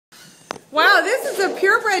Wow, this is a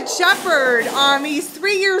purebred shepherd. He's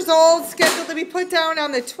 3 years old, scheduled to be put down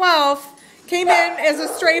on the 12th. Came in as a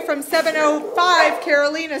stray from 705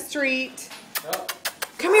 Carolina Street.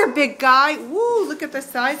 Come here, big guy. Woo, look at the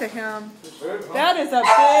size of him. That is a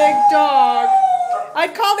big dog.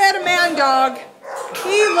 I'd call that a man dog.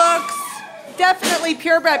 He looks definitely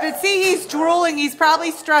purebred, but see, he's drooling. He's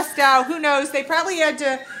probably stressed out. Who knows? They probably had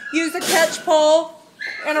to use a catch pole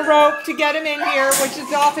and a rope to get him in here, which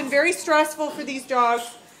is often very stressful for these dogs.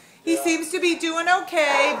 He seems to be doing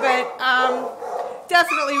okay, but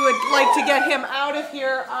definitely would like to get him out of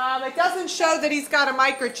here. It doesn't show that he's got a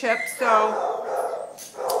microchip, so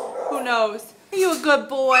who knows? Are you a good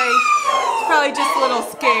boy? He's probably just a little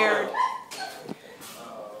scared.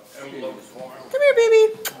 Come here,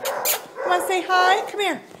 baby. You want to say hi? Come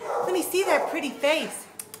here. Let me see that pretty face.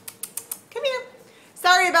 Come here.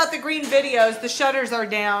 Sorry about the green videos. The shutters are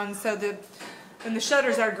down, so and the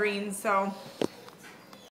shutters are green, so